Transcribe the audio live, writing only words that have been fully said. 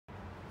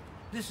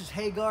This is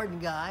Hey Garden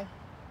Guy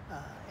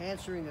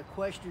answering a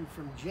question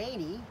from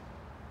Janie.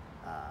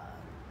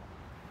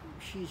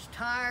 She's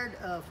tired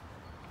of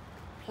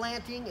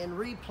planting and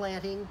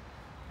replanting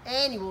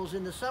annuals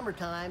in the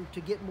summertime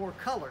to get more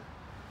color.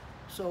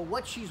 So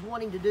what she's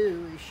wanting to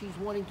do is she's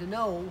wanting to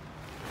know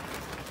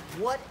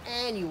what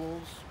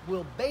annuals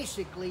will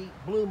basically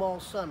bloom all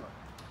summer.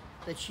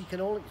 That she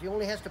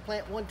only has to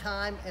plant one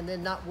time and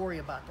then not worry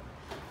about them.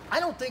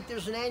 I don't think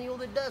there's an annual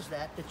that does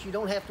that you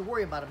don't have to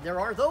worry about them. There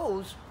are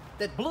those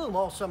that bloom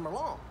all summer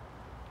long,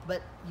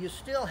 but you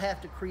still have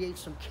to create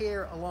some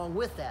care along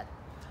with that.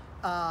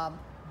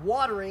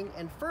 Watering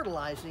and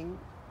fertilizing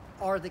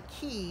are the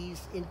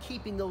keys in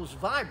keeping those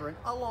vibrant,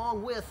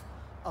 along with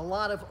a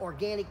lot of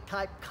organic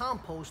type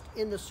compost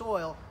in the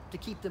soil to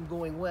keep them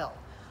going well.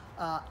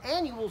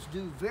 Annuals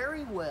do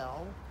very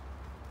well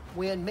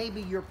when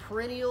maybe your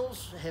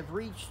perennials have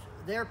reached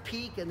their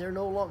peak and they're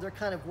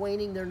kind of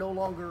waning, they're no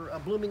longer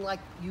blooming like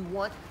you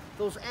want.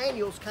 Those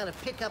annuals kind of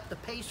pick up the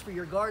pace for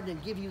your garden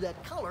and give you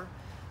that color,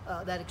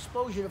 that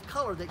explosion of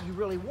color that you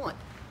really want.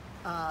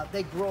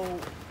 They grow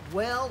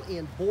well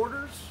in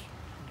borders,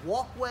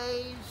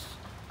 walkways,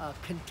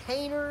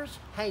 containers,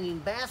 hanging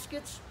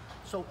baskets.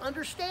 So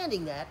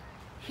understanding that,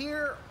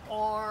 here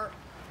are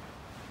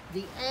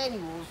the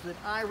annuals that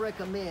I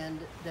recommend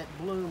that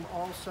bloom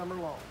all summer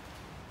long.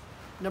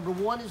 Number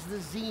one is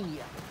the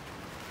zinnia.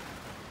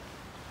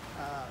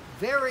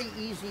 Very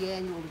easy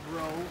annual to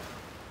grow.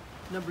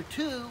 Number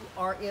two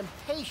are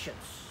impatiens.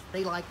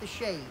 They like the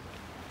shade.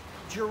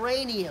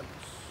 Geraniums,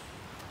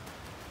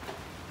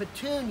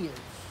 petunias,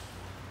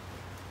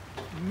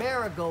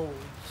 marigolds,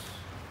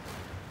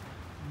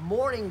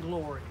 morning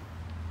glory,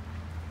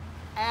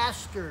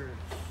 asters,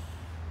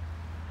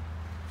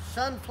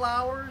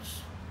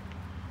 sunflowers,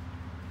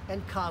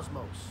 and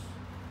cosmos.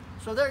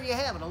 So there you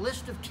have it, a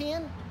list of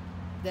 10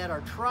 that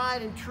are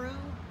tried and true,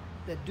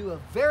 that do a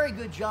very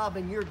good job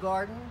in your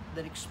garden,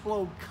 that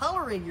explode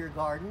color in your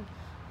garden,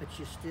 but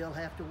you still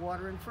have to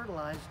water and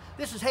fertilize.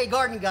 This is Hey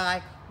Garden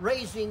Guy,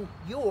 raising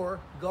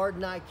your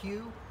garden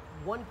IQ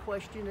one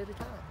question at a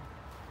time.